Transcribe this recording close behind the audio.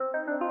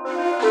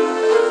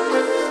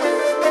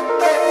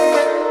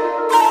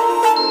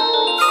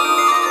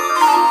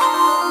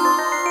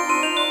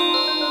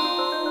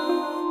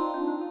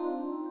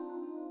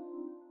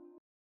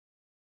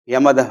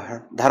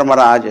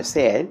Yamadharmaraj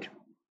said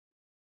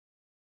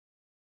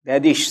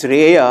that the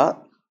Shreya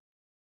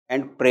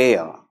and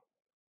Preya,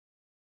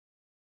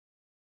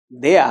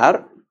 they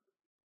are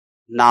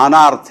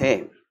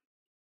nanarthe.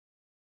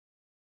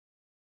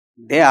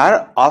 They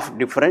are of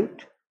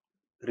different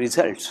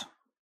results.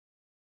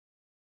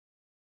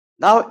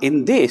 Now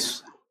in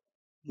this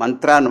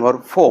mantra number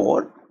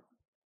 4,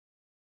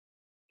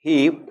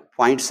 he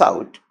points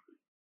out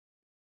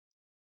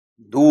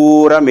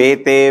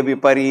Duramete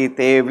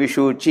viparite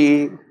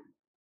vishuchi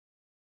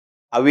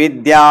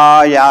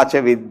avidyaya cha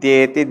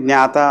vidyeti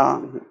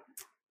jnata.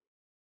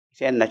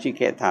 Said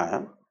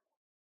Nachiketa,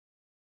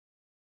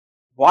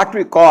 what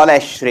we call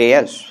as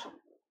Shreyas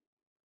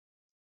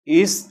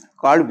is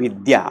called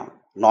Vidya,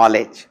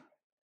 knowledge.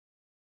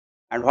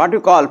 And what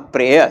we call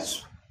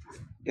Preyas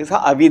is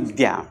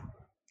Avidya,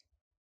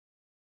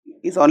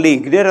 is only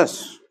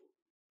ignorance.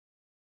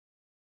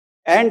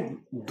 And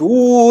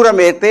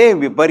Duramete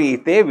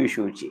viparite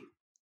vishuchi.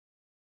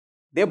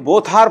 They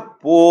both are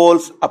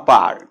poles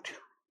apart.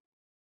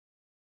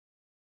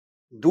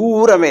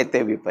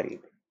 Duramete viparite.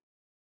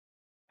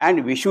 And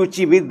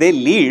vishuchi means they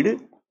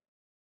lead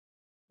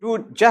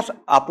to just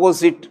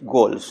opposite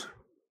goals.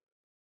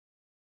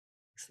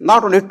 It's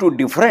not only two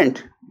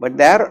different, but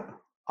they are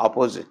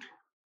opposite.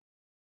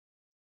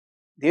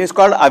 This is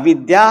called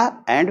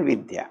avidya and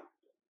vidya.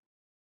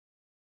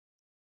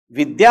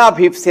 Vidya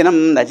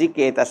bhipsinam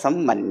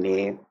nachiketasam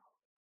manye.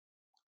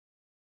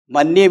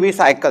 Manye means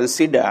I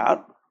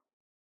consider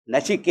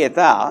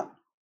Nachiketa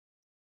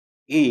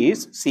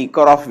is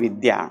seeker of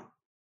vidya.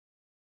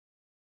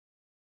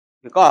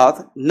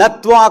 Because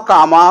natva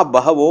kama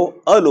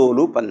bahavo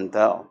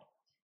alolupanta.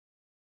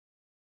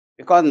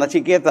 Because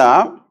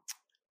Nachiketa,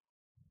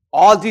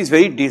 all these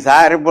very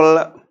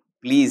desirable,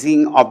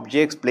 pleasing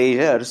objects,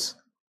 pleasures,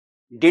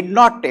 did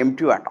not tempt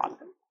you at all.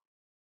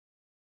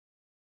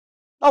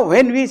 Now,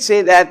 when we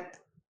say that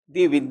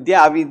the Vidya,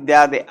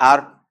 Avidya, they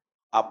are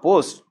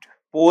opposed,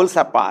 poles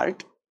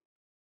apart,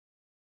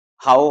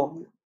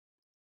 how?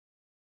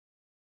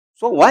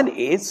 So, one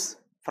is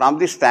from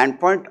the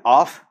standpoint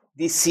of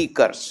the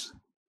seekers,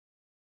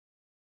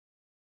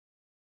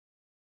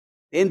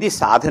 then the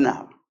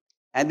sadhana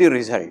and the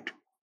result.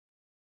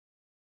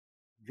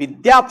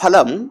 Vidya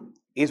phalam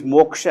is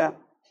moksha,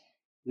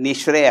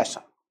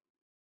 nishreyasa,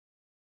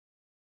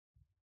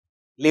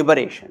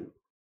 liberation.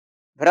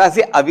 Whereas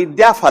the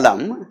avidya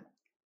phalam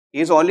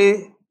is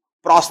only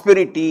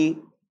prosperity,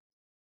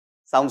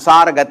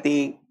 samsara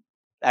gati,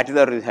 that is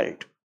the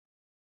result.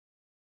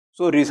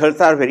 So results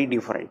are very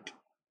different.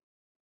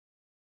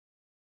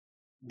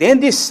 Then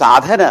the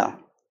sadhana,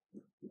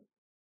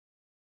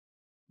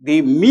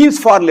 the means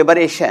for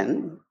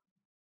liberation,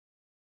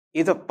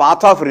 is a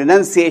path of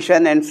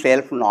renunciation and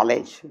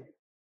self-knowledge.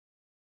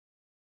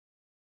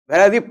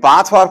 Whereas the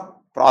path for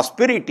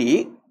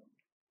prosperity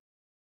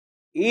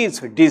is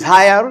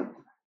desire,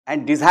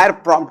 and desire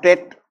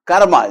prompted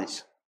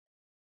karmas.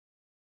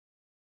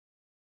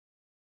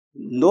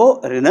 No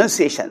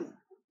renunciation,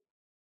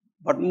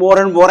 but more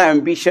and more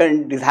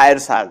ambition,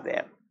 desires are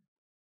there.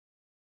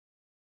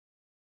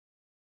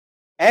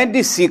 And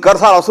the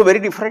seekers are also very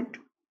different.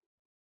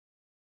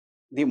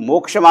 The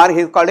moksha marg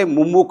is called a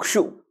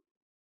mumukshu,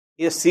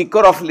 a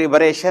seeker of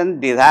liberation,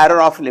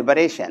 desirer of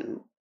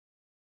liberation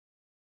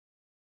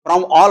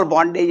from all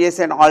bondages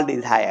and all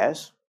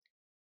desires.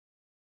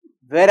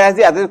 Whereas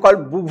the other is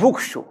called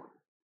bubhukshu,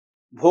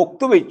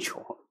 bhoktuvichu.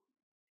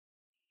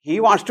 He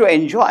wants to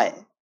enjoy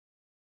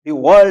the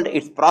world,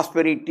 its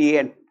prosperity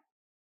and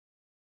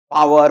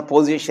power,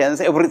 positions,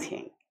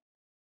 everything.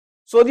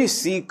 So the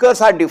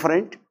seekers are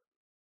different,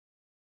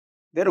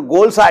 their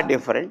goals are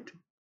different,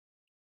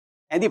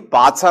 and the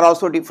paths are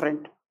also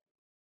different.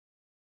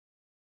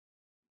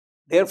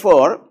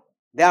 Therefore,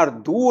 they are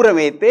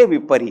duramete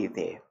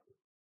viparite.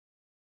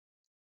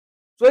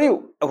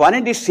 So one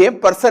and the same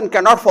person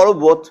cannot follow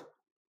both.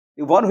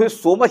 The one who is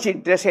so much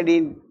interested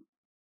in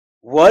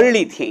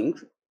worldly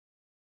things,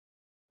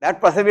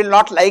 that person will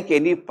not like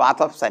any path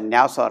of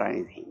sannyas or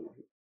anything.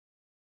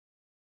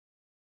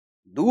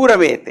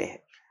 Duramete,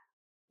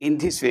 in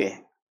this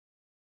way.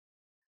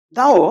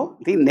 Now,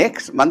 the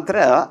next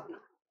mantra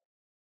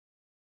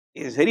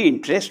is very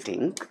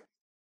interesting.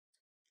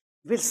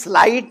 With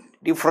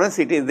slight difference,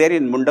 it is there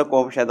in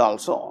Mundaka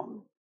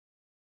also.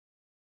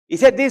 He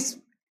said, these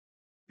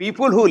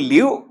people who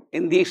live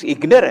in this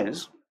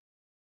ignorance,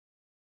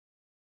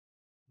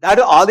 that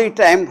all the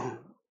time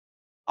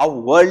of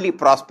worldly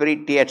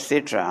prosperity,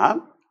 etc.,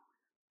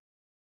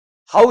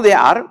 how they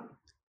are?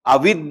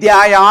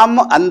 Avidyayam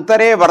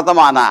antare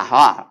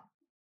vardamanaha.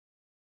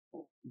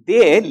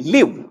 They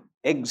live,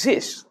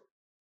 exist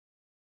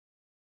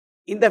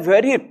in the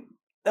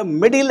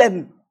middle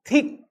and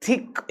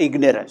thick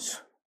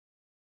ignorance.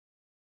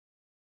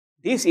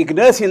 This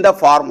ignorance in the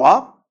form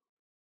of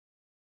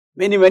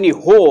many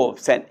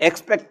hopes and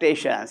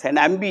expectations and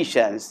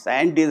ambitions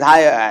and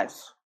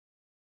desires.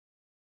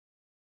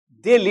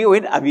 they live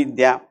in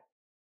avidya.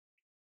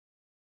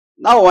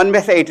 Now one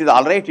may say it is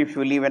alright if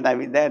you live in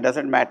avidya, it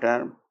doesn't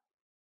matter.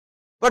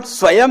 But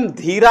swayam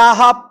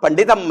dhiraha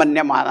panditam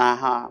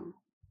manyamanaha.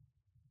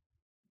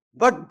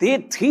 But they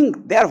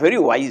think they are very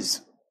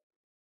wise.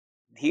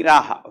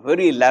 Dhiraha,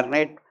 very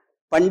learned.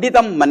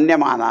 Panditam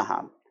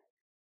manyamanaha.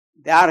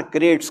 They are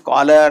great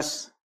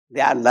scholars,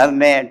 they are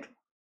learned,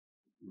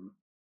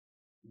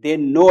 they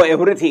know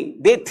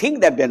everything. They think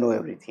that they know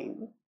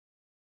everything.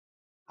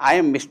 I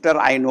am Mr.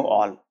 I know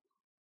all.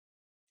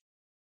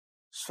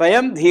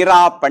 Swayam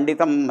dhira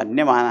panditam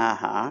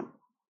manyamanaha.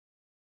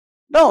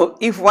 Now,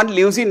 if one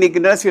lives in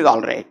ignorance, is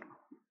all right.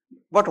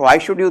 But why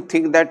should you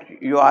think that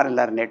you are a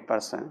learned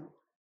person?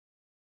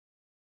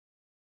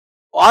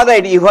 All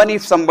right, even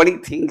if somebody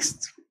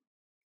thinks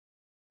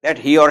that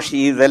he or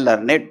she is a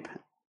learned,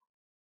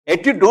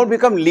 yet you don't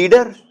become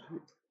leader.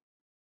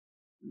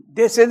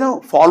 They say,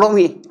 no, follow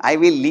me, I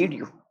will lead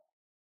you.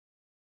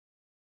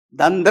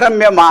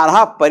 Dandramya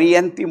marha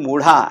pariyanti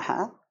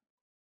mudha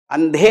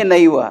andhe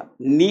naiva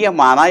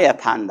niyamana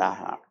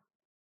yathandaha.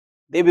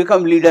 They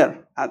become leader.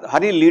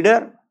 Hari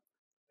leader?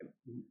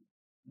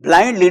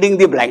 Blind leading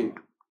the blind.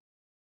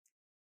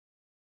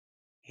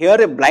 Here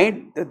a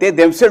blind, they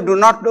themselves do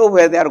not know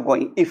where they are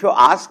going. If you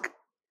ask,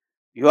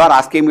 you are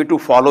asking me to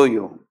follow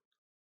you.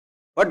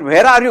 But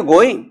where are you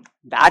going?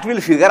 That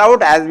will figure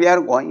out as we are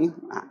going.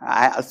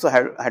 I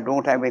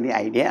don't have any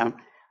idea.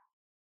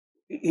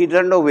 He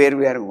doesn't know where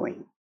we are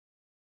going.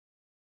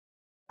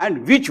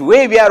 And which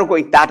way we are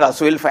going, that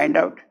also will find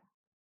out.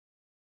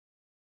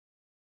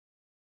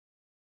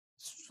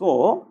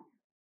 So,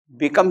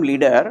 become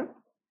leader.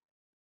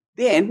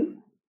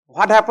 Then,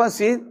 what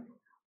happens is,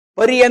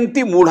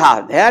 pariyanti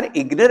mudha, they are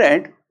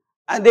ignorant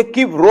and they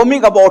keep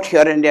roaming about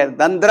here and there.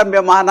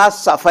 Dandramyamana,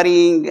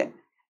 suffering,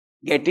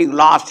 getting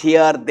lost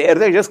here, there,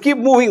 they just keep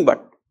moving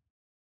but.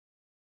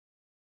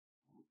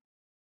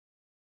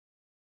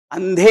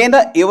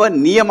 Andhena eva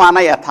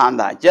niyamana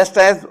yathanda, just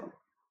as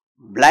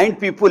blind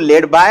people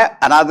led by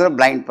another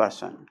blind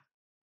person.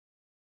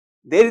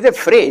 There is a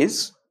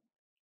phrase,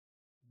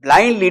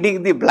 blind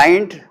leading the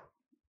blind,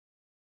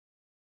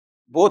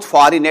 both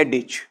fall in a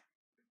ditch.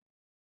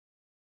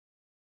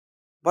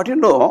 But you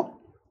know,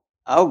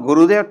 our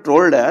Gurudev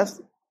told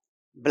us,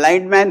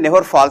 blind man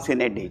never falls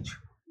in a ditch.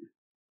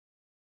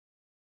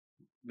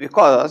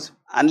 Because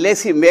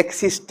unless he makes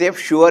his step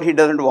sure, he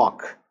doesn't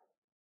walk.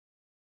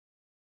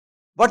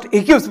 But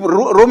he keeps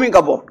roaming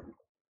about.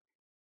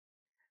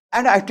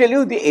 And I tell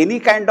you, any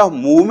kind of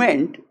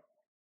movement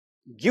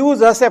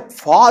gives us a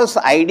false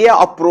idea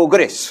of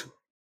progress.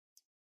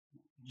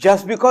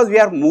 Just because we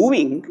are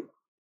moving,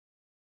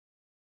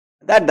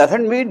 that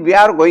doesn't mean we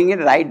are going in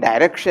the right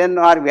direction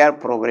or we are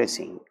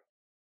progressing.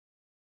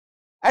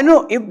 I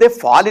know if they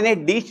fall in a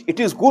ditch, it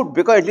is good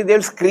because at least they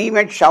will scream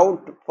and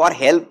shout for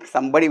help,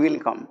 somebody will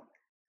come.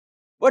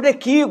 But they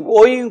keep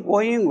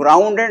going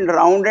round and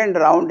round and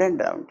round and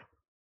round.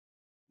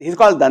 This is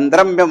called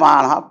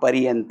Dandramyamana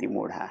pariyanti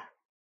mudha.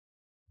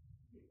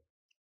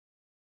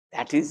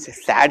 That is a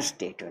sad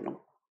state, you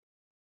know.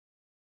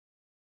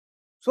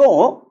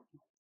 So,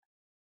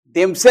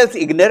 themselves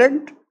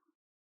ignorant,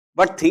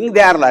 but think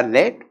they are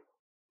learned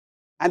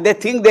and they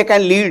think they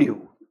can lead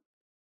you.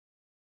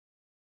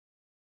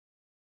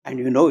 And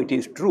you know it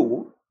is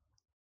true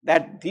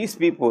that these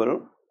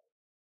people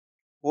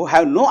who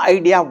have no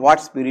idea what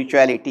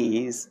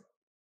spirituality is,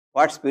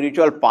 what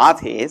spiritual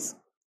path is,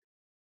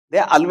 they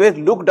always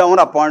look down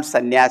upon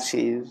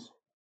sannyasis,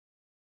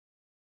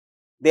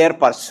 their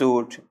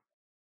pursuit,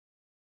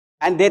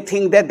 and they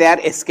think that they are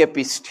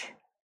escapist.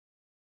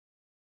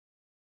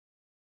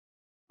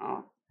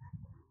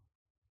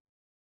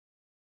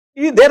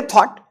 Is their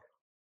thought.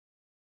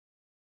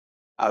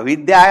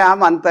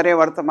 Avidyayam antare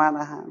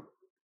vartamanaha.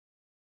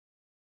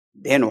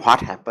 Then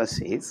what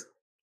happens is,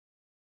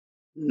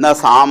 na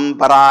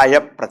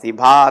samparaya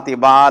pratibhati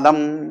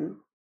balam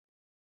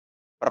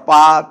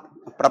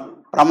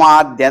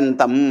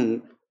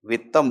pramadyantam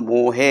vittam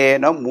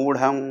mohena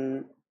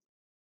mudham.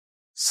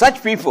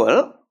 Such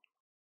people,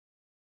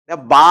 the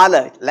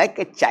bala, like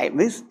a child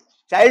means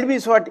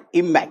what?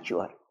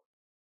 Immature.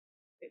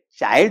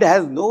 Child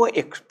has no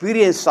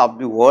experience of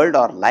the world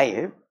or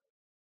life,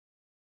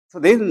 so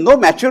there is no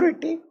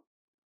maturity.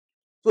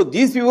 So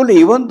these people,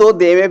 even though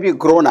they may be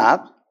grown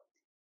up,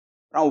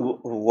 from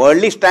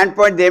worldly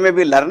standpoint they may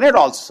be learned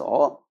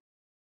also,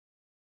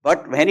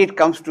 but when it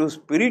comes to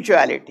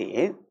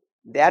spirituality,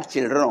 they are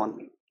children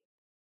only,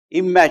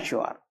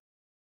 immature.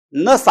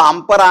 Na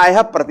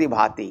samparaya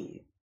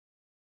pratibhati.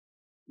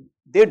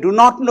 They do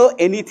not know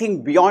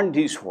anything beyond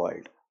this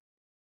world.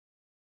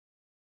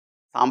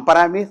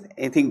 Sampara means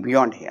anything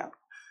beyond here.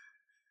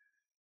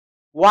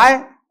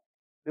 Why?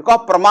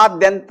 Because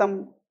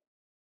pramadyantam,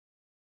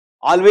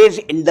 always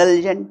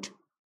indulgent,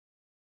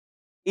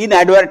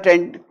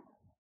 inadvertent,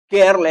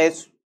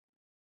 careless.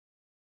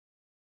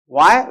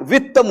 Why?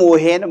 Vitta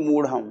mohena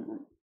mudham.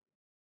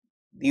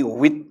 The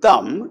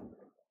vittam,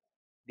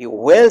 the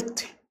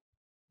wealth,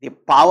 the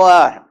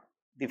power,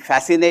 the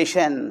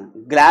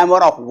fascination,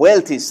 glamour of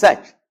wealth is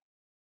such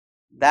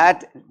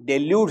that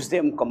deludes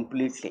them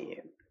completely.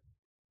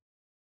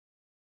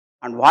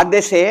 And what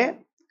they say,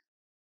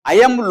 I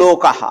am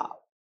lokaha.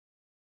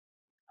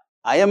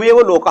 I am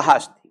eva lokaha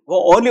asti.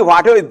 Only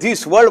whatever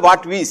this world,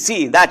 what we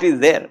see, that is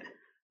there.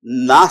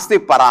 Nasti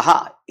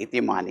paraha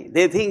iti mani.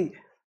 They think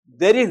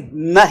there is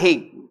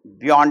nothing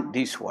beyond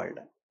this world.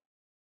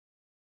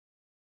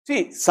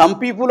 See, some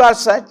people are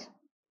such,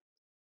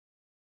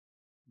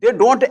 they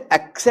don't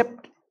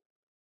accept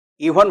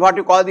even what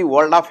you call the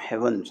world of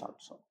heavens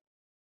also.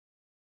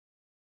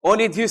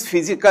 Only this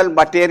physical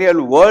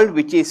material world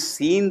which is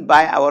seen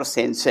by our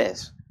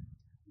senses,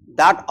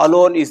 that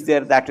alone is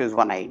there, that is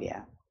one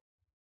idea.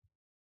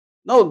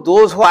 Now,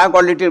 those who have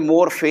got a little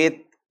more faith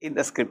in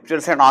the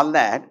scriptures and all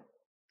that,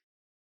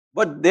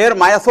 but their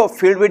mind is so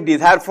filled with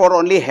desire for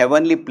only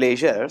heavenly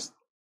pleasures,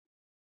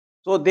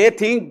 so they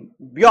think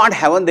beyond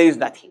heaven there is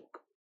nothing.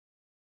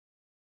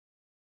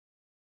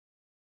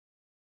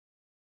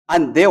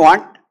 And they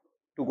want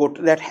to go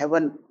to that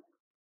heaven.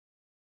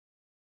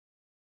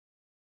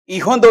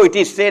 Even though it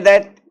is said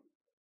that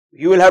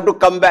you will have to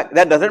come back,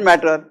 that doesn't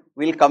matter.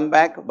 We'll come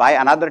back, buy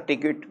another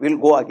ticket, we'll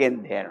go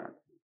again there.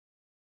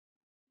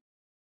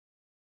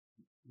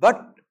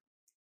 But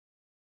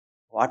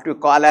what we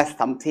call as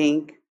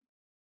something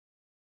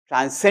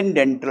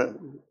transcendental,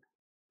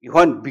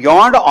 even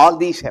beyond all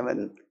these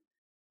heaven,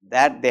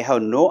 that they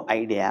have no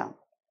idea.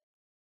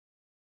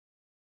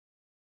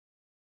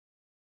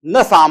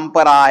 Na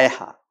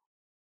samparaya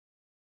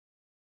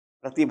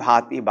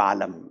pratibhati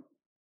balam.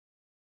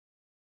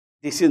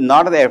 This is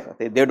not there,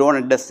 they don't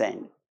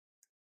understand.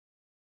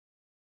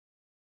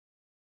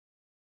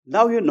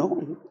 Now you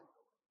know,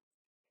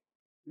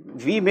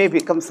 we may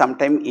become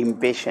sometime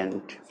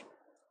impatient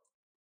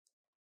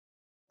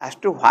as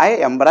to why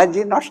Yamraj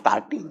is not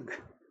starting.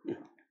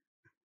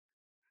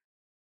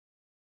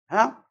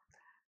 Huh?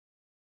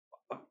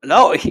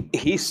 No,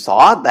 he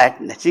saw that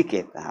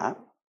Nachiketa,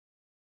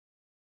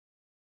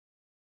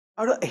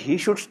 he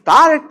should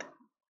start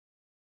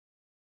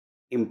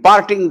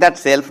imparting that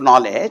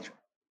self-knowledge,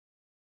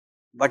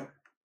 but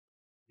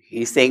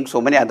he is saying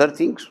so many other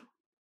things.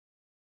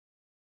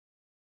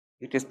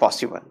 It is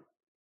possible.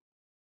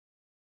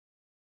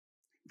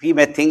 We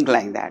may think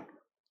like that.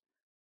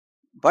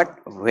 But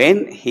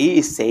when he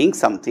is saying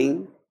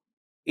something,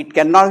 it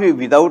cannot be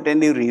without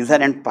any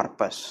reason and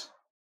purpose.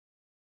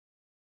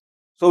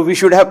 So we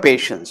should have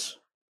patience.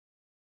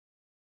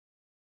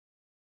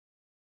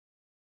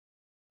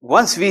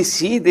 Once we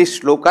see these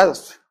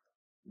shlokas,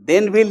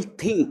 then we'll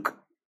think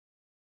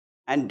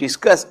and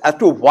discuss as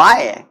to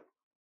why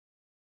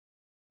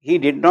he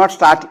did not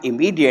start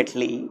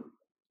immediately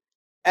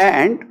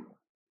and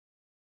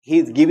he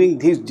is giving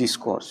this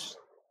discourse.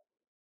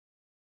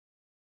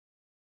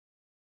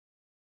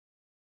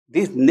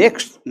 This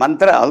next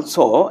mantra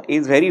also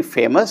is very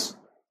famous,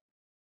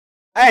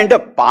 and a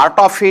part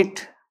of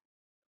it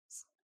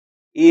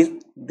is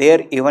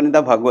there even in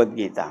the Bhagavad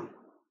Gita.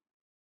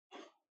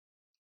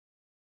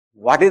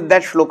 What is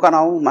that shloka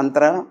now,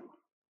 mantra?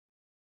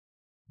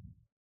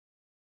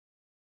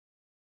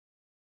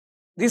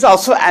 This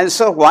also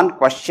answers one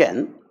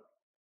question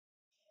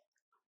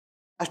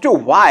as to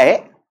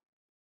why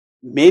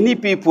many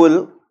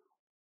people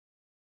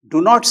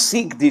do not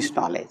seek this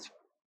knowledge.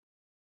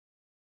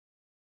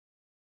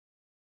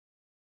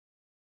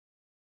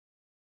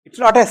 It's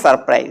not a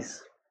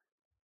surprise.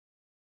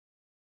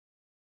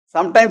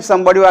 Sometimes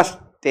somebody was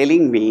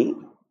telling me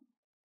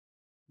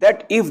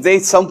that if there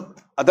is some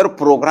other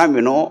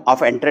program,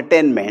 of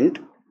entertainment,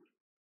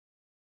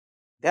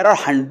 there are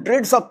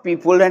hundreds of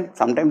people and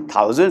sometimes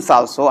thousands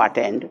also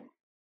attend.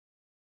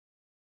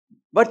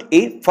 But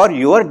if for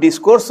your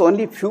discourse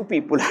only few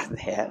people are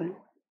there,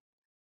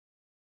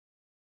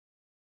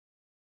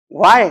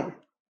 why?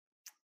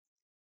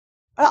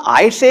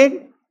 I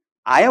said,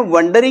 I am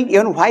wondering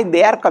even why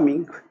they are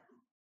coming.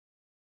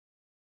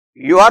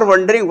 You are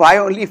wondering why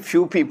only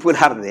few people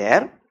are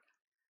there.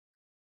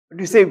 But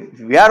you say,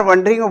 we are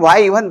wondering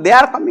why even they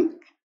are coming.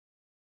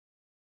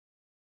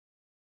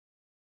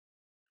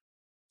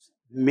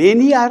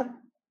 Many are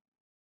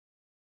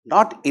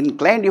not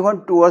inclined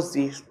even towards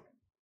this.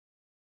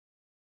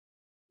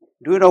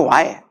 Do you know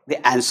why?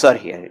 The answer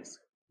here is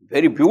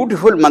very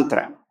beautiful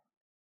mantra.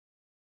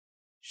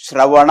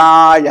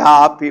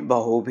 Shravanayapi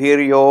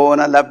bahubhiryo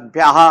na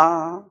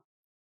labhyaha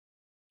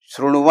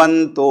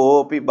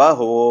shrunvantopi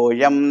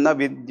bahoyam na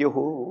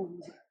vidyuhu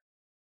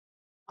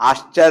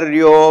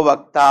ascharyo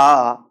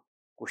vakta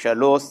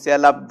kushalosya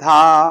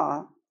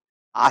labdha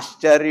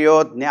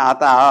ascharyo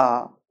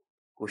jnata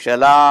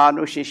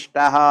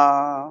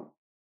kushalanusishtaha.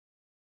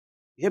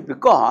 Here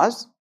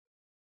because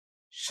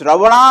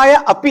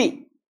Shravanaya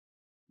api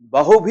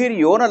bahubhir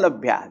yona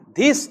labhya.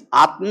 This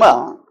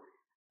Atma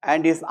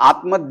and his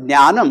Atma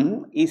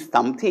Jnanam is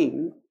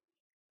something,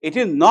 it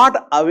is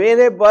not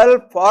available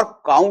for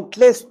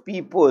countless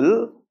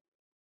people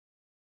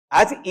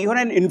as even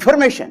an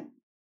information.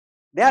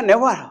 They have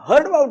never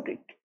heard about it.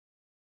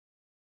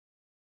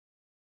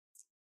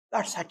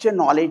 That such a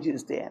knowledge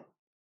is there.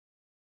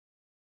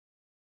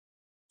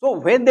 So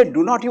when they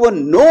do not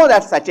even know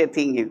that such a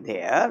thing is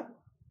there,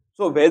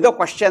 So where is the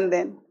question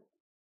then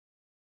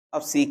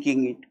of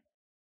seeking it?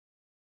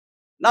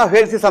 Now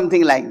here is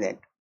something like that.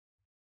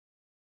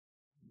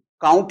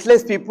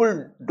 Countless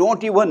people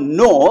don't even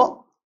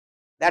know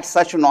that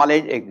such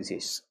knowledge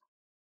exists.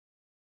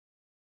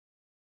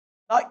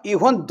 Now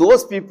even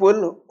those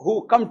people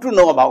who come to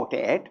know about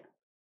it,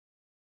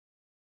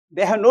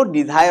 they have no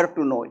desire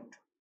to know it.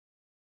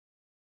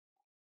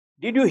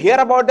 Did you hear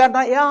about that?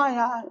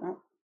 Yeah.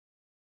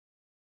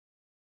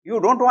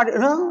 You don't want it?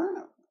 No.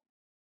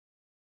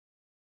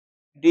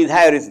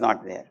 Desire is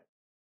not there.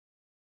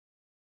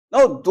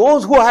 Now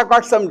those who have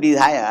got some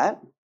desire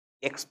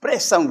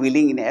express some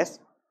willingness,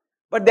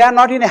 but they are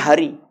not in a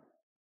hurry.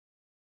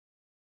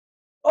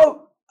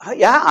 Oh,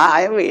 yeah,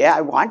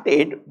 I want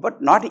it,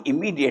 but not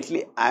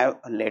immediately,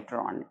 later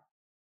on.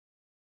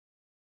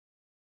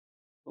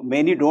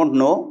 Many don't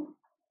know.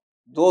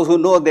 Those who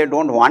know, they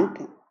don't want.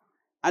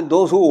 And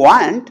those who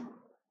want,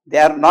 they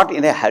are not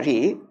in a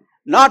hurry,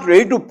 not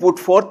ready to put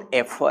forth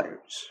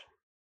efforts.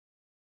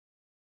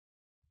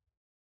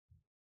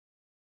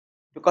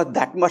 Because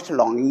that much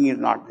longing is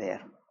not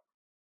there.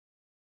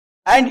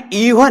 And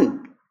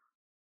even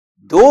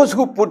those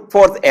who put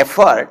forth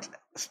effort,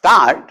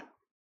 start,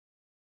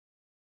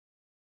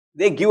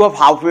 they give up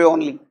halfway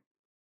only.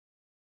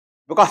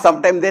 Because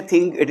sometimes they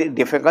think it is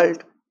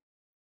difficult,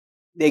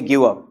 they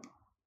give up.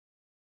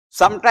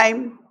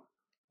 Sometimes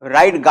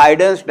right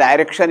guidance,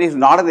 direction is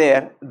not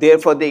there,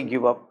 therefore they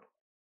give up.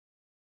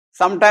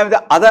 Sometimes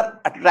the other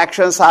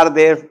attractions are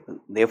there,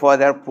 therefore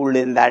they are pulled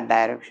in that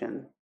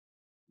direction.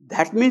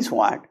 That means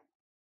what?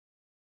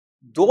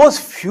 Those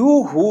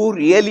few who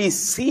really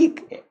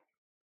seek it,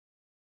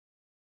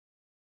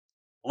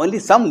 only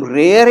some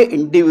rare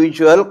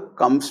individual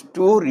comes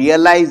to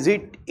realize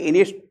it in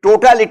its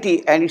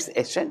totality and its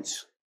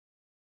essence.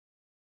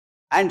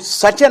 And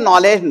such a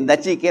knowledge,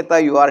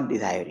 Nachiketa, you are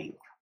desiring.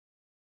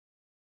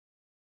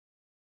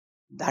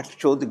 That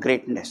shows the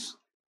greatness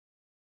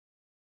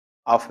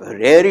of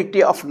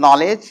rarity of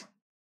knowledge,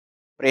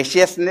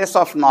 preciousness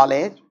of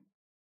knowledge,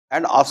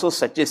 and also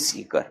such a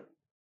seeker.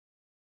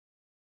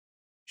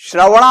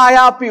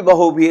 Shravanayapi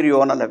bahubhir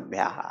yona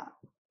labhyaha.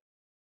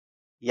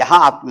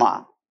 Yaha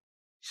atma.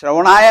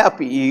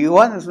 Shravanayapi,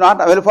 even is not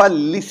available for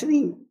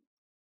listening.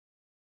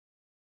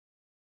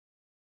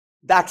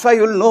 That's why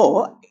you'll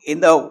know in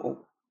the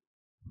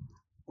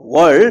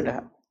world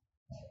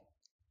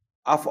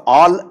of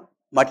all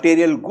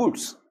material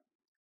goods,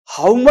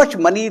 how much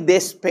money they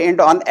spend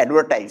on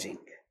advertising.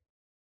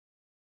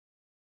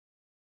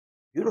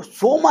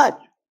 So much.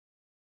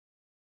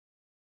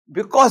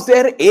 Because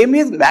their aim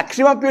is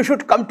maximum people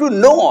should come to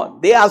know.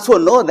 They also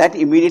know that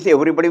immediately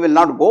everybody will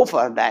not go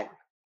for that.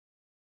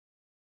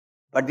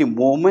 But the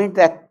moment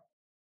that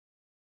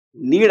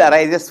need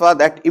arises for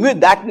that, immediately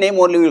that name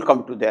only will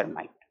come to their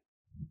mind.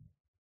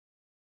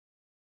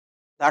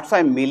 That's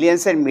why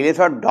millions and millions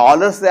of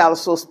dollars they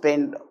also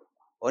spend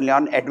only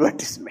on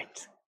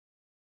advertisements.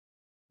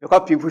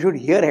 Because people should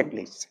hear at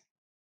least.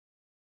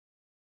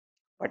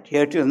 But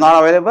here it is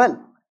not available.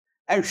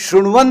 And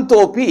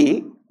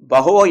Shrunvantopi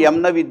Baho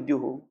Yamna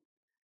Vidyuhu.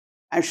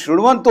 And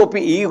Shrunvantopi,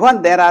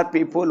 even there are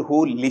people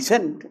who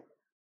listened,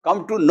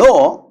 come to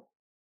know,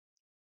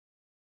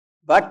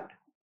 but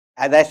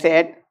as I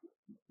said,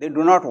 they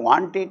do not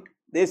want it.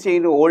 They say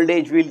in the old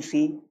age we'll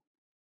see.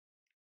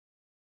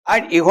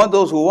 And even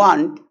those who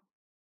want,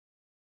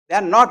 they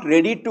are not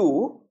ready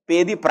to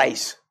pay the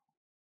price.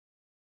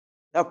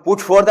 They have put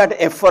forth that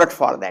effort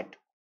for that.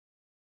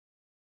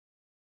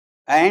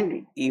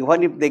 And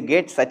even if they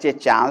get such a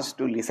chance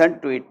to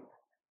listen to it,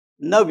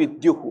 na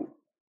vidyuhu,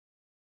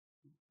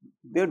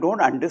 they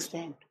don't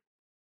understand.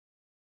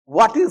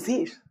 What is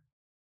this?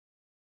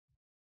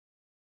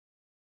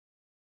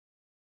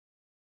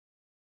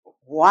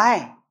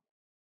 Why?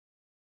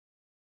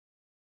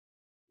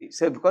 He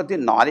said, because the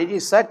knowledge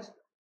is such.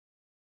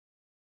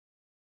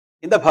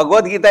 In the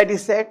Bhagavad Gita it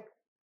is said,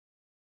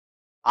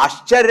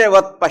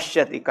 Ascharyavat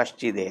pashyati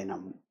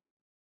kaschidenam.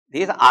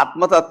 This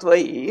Atma Tattva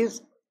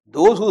is,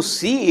 those who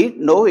see it,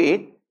 know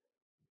it.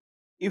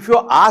 If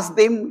you ask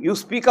them, you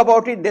speak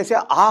about it, they say,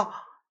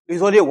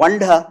 it's only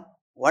wonder.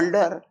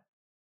 Wonder.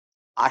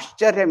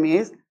 Ascharya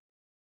means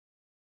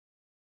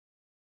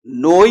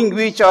knowing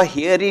which or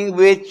hearing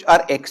which or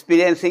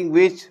experiencing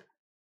which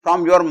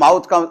from your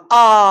mouth comes,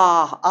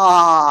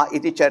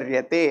 iti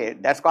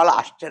charyate. That's called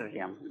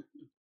Ascharyam.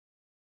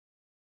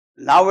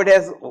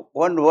 Nowadays,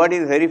 one word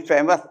is very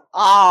famous,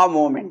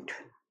 moment.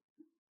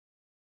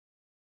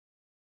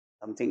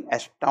 Something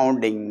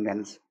astounding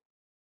and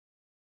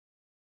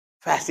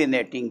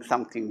fascinating,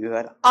 something you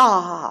hear,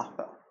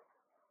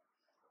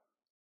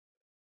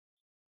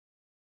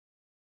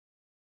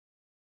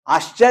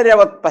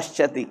 Ascharyavat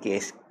pashyati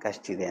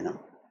kaschidenam.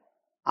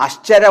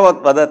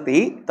 Ascharyavat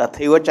vadati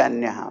tathaiva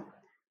chanyaha.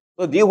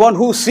 So the one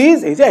who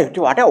sees, he says,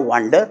 what a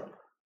wonder.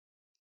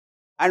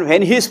 And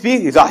when he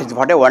speaks, he says,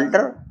 what a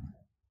wonder.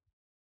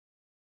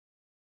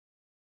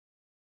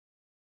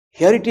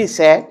 Here it is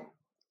said,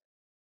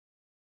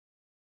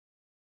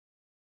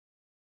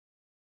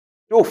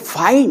 to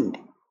find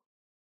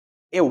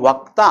a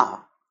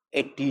vakta,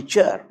 a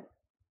teacher,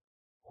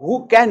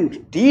 who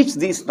can teach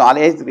this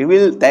knowledge,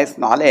 reveal this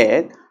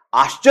knowledge,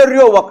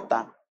 Ascharyo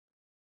Vakta.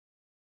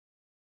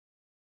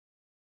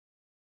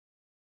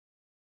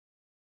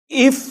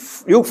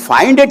 If you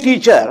find a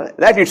teacher,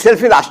 that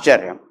itself is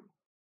Ascharya.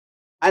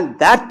 And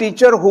that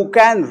teacher who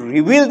can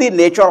reveal the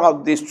nature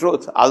of this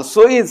truth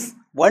also is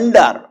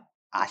wonder,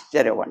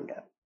 Ascharya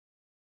wonder.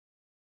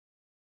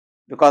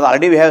 Because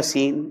already we have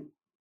seen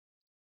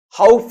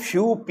how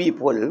few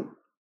people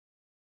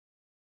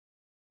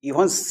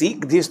even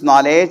seek this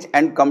knowledge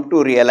and come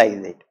to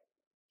realize it.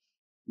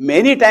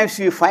 Many times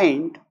we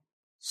find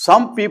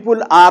some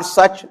people are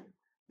such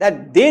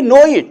that they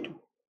know it,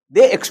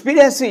 they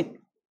experience it,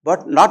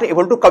 but not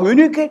able to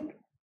communicate.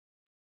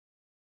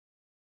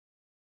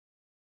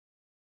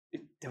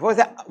 There was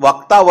a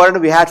Vakta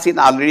word we had seen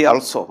already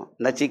also.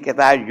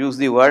 Nachiketa had used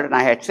the word and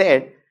I had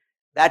said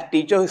that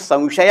teacher is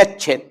Samshaya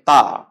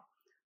Cheta,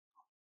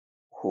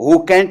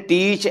 who can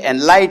teach,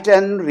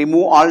 enlighten,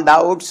 remove all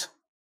doubts.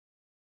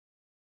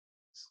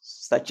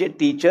 Such a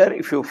teacher,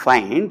 if you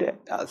find,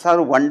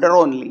 are wonder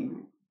only.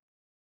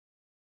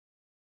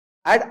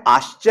 And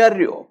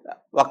Ascharyo,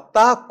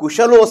 Vakta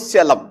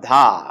Kushalosya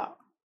Labdha.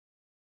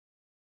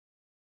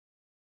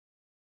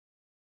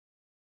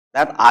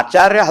 That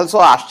Acharya also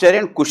Ascharya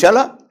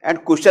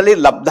and Kushali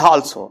Labdha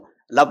also.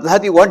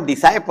 Labdha, the one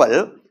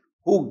disciple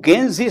who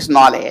gains his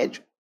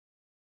knowledge,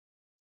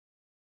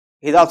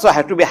 he also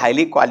has to be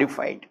highly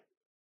qualified.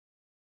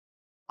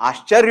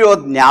 Ascharyo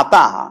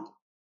Jnata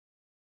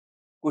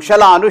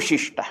Kushala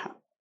Anushishta.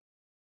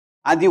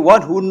 And the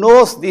one who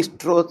knows this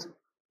truth,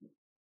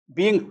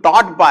 being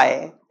taught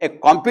by a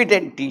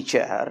competent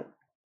teacher,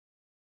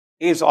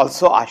 is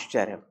also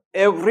Ascharya.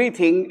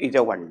 Everything is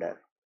a wonder.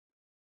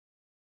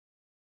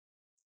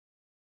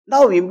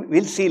 Now we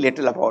will see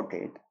little about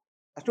it,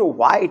 as to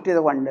why it is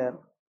a wonder.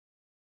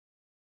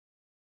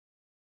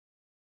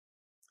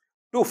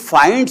 To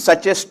find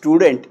such a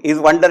student is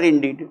wonder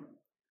indeed,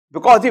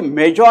 because the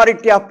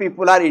majority of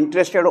people are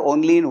interested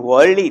only in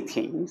worldly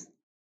things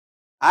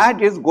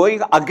and is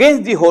going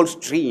against the whole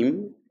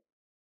stream.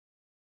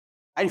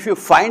 And if you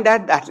find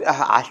that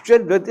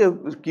Ascharya,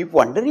 you keep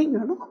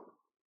wondering,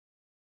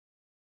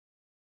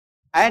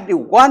 And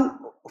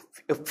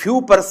a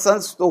few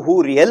persons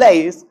who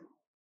realize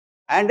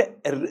and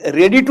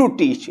ready to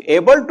teach,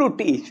 able to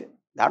teach,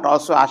 that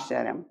also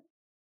Ascharya.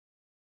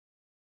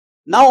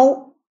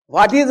 Now,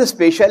 what is the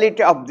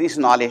speciality of this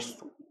knowledge?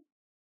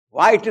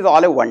 Why it is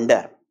all a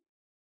wonder?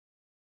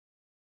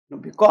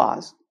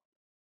 Because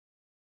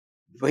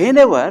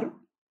whenever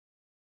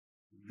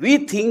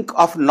we think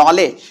of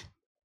knowledge,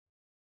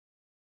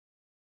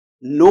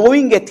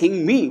 knowing a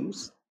thing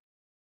means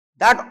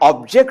that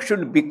object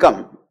should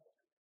become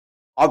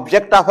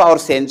object of our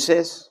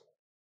senses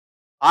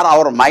or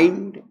our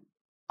mind,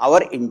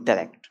 our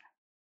intellect.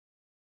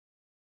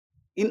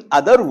 In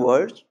other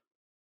words,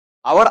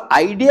 our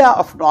idea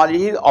of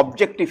knowledge is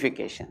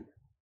objectification.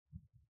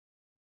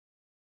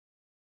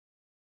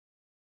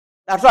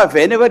 That's why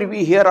whenever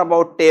we hear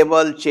about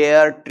table,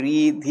 chair,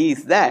 tree,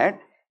 this, that,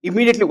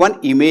 immediately one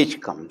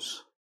image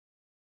comes.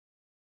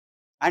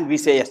 And we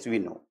say, yes, we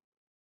know.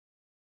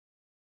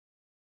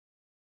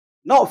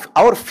 Now,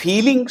 our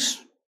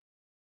feelings,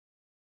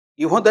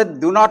 even though they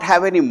do not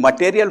have any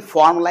material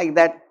form like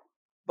that,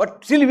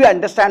 but still we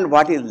understand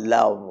what is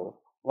love,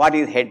 what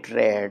is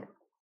hatred,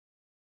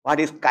 what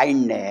is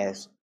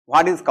kindness,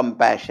 what is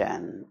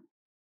compassion.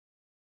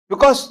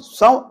 Because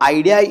some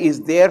idea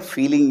is there,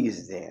 feeling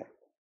is there.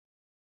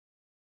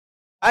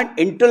 And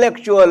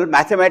intellectual,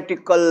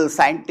 mathematical,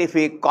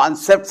 scientific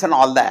concepts and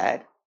all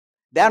that,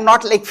 they are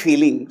not like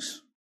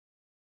feelings.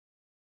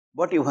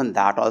 But even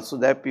that also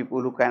there are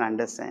people who can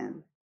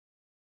understand.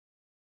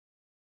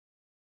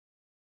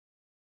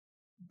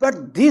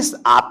 But this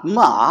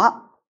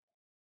Atma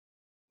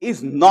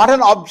is not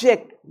an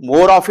object.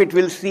 More of it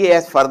we'll see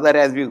as further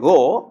as we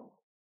go.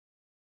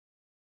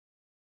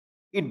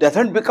 It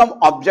doesn't become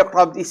object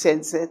of the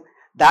senses.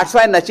 That's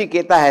why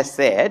Nachiketa has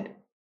said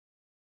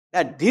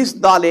that this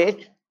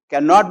knowledge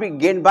cannot be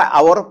gained by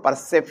our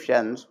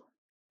perceptions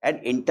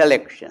and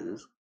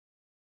intellections.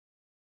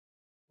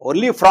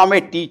 Only from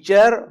a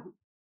teacher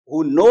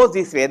who knows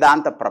this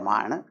Vedanta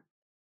Pramana.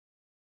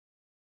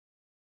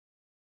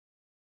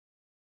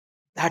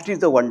 That is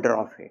the wonder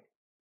of it.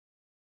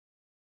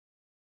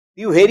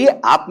 The very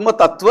Atma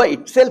Tattva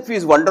itself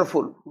is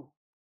wonderful.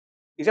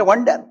 It's a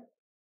wonder.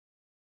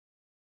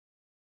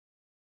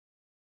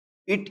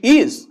 It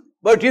is,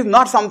 but it is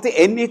not something,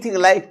 anything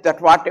like that,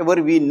 whatever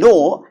we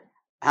know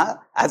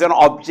as an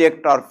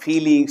object or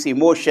feelings,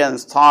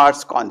 emotions,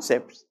 thoughts,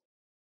 concepts.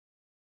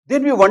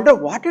 Then we wonder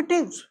what it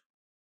is.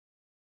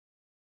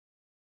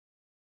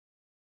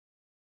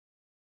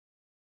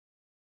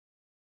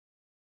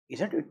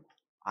 Isn't it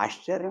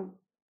Ascharya?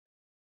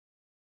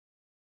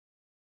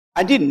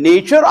 And the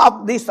nature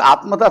of this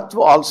Atma Tattva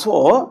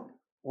also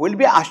will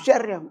be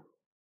Ascharya.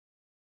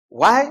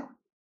 Why?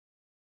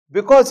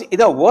 Because in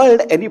the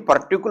world, any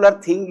particular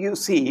thing you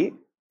see,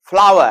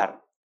 flower,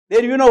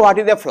 there you know what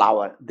is a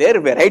flower.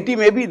 Their variety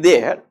may be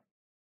there,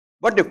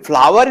 but the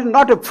flower is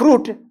not a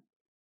fruit.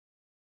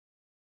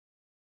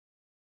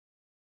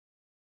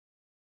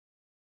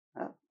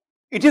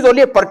 It is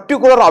only a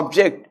particular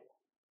object.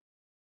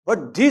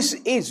 But this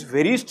is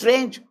very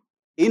strange.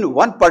 In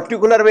one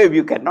particular way,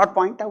 you cannot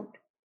point out.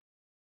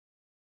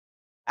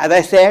 As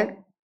I said,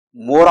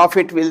 more of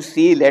it we'll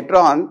see later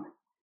on.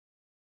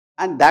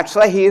 And that's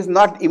why he is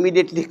not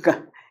immediately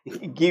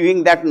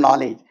giving that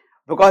knowledge.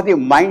 Because the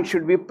mind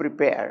should be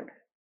prepared.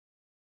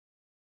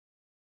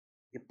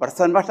 The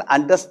person must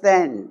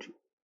understand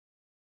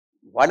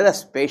what is the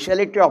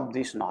speciality of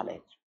this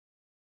knowledge.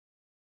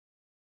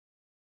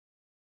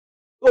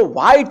 So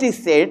why it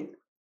is said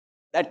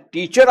that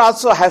teacher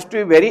also has to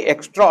be very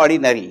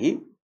extraordinary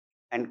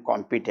and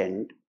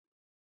competent.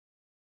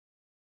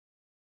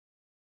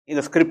 In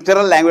the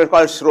scriptural language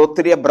called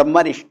Shrotriya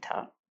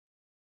Brahmanishtha,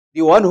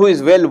 the one who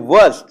is well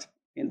versed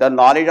in the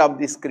knowledge of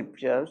the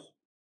scriptures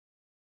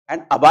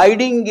and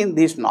abiding in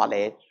this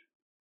knowledge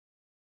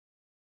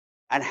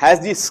and has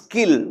the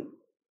skill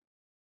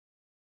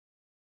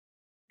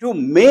to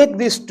make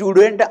the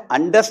student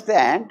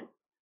understand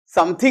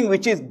something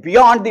which is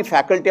beyond the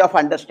faculty of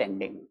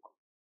understanding,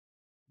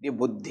 the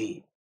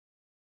buddhi.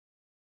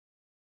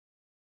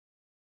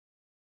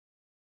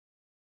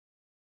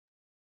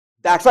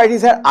 That's why it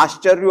is an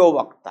Ascharyo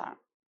Vakta,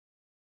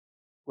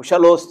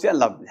 Kushalosya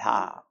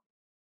Labdha.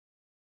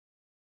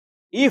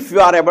 If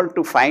you are able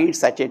to find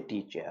such a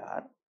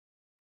teacher,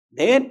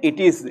 then it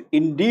is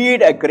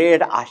indeed a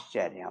great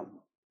Ascharyam.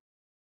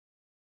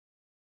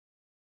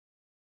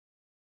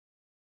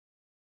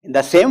 In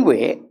the same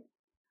way,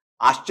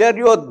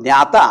 Ascharyo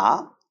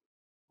Jnata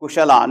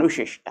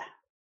Kushalanushishta.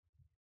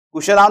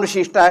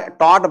 Kushalanushishta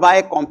taught by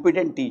a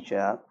competent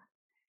teacher,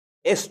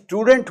 a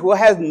student who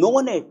has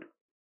known it.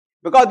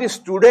 Because the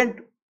student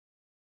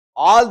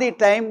all the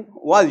time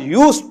was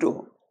used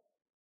to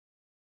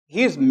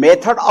his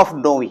method of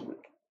knowing.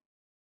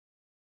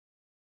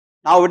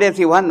 Nowadays,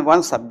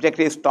 one subject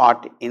is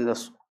taught in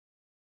the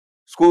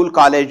school,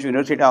 college,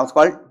 university, it's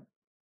called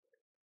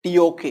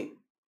TOK,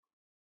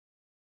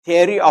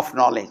 Theory of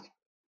Knowledge.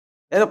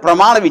 There is a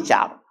Pramana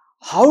Vichar.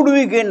 How do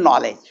we gain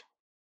knowledge?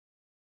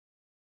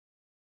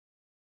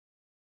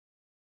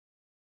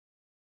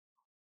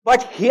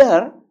 But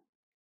here,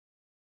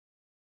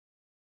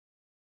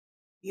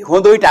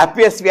 even though it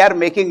appears we are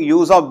making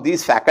use of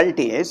these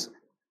faculties,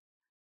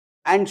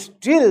 and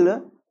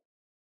still,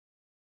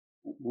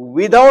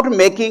 without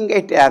making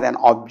it as an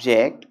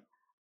object,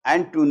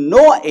 and to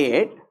know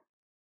it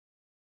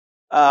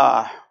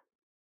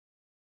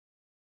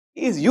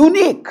is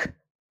unique.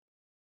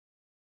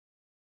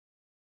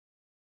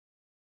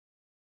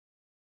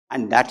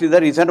 And that is the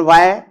reason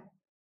why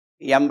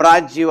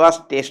Yamraj was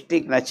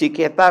testing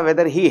Nachiketa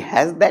whether he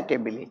has that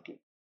ability.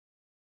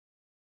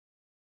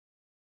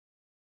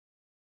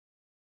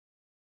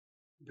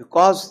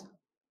 Because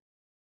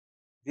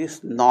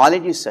this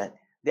knowledge is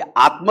the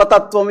Atma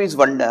Tattvam is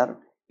wonder,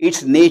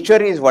 its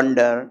nature is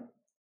wonder,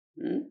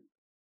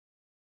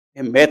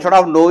 a method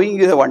of knowing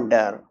is a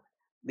wonder,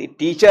 the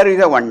teacher is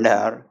a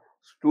wonder,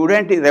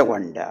 student is a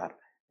wonder,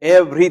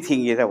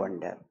 everything is a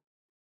wonder.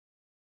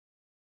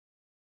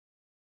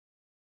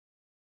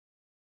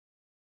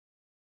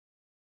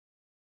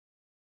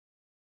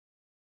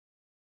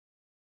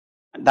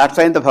 And that's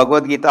why in the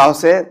Bhagavad Gita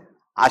says,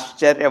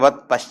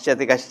 Ascharyavat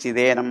paschati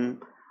kaschidenam,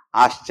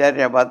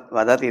 Ascharyavat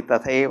vadati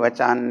tathaiva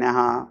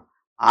chanyaha,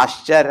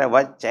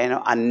 Ascharyavat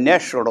chaino anya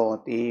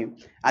shrudoti.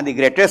 And the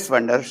greatest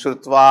wonder,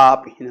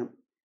 Shrutva pinam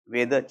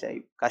veda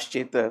chai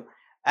kaschit.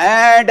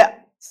 And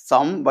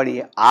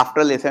somebody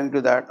after listening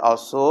to that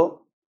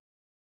also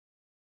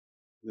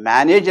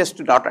manages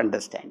to not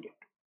understand it.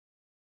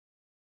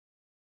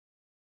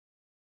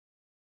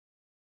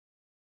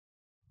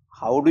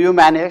 How do you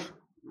manage?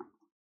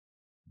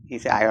 He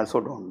said, I also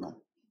don't know.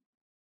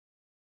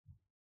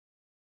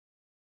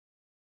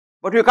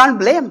 But you can't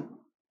blame,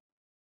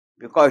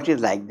 because it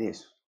is like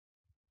this.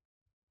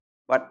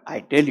 But I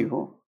tell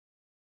you,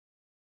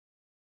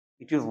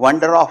 it is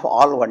wonder of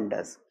all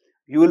wonders.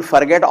 You will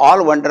forget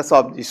all wonders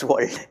of this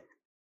world.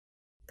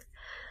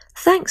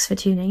 Thanks for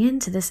tuning in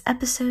to this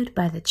episode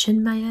by the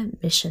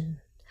Chinmaya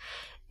Mission.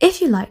 If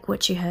you like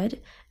what you heard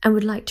and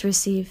would like to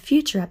receive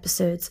future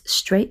episodes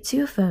straight to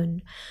your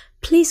phone,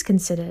 please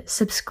consider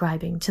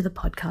subscribing to the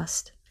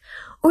podcast.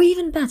 Or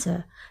even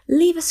better,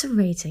 leave us a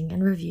rating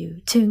and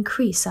review to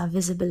increase our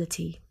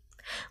visibility.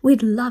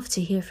 We'd love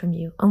to hear from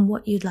you on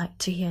what you'd like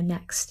to hear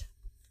next.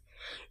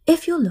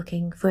 If you're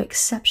looking for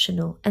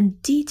exceptional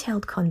and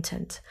detailed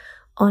content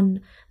on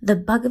the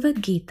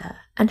Bhagavad Gita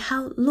and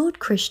how Lord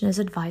Krishna's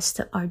advice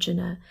to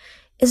Arjuna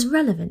is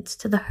relevant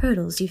to the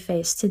hurdles you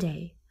face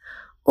today,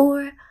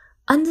 or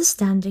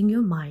understanding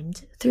your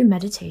mind through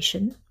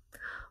meditation,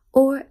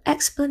 or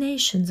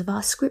explanations of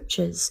our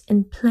scriptures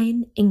in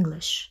plain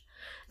English,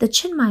 the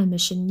Chinmaya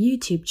Mission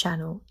YouTube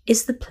channel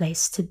is the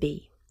place to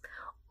be.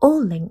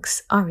 All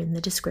links are in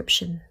the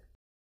description.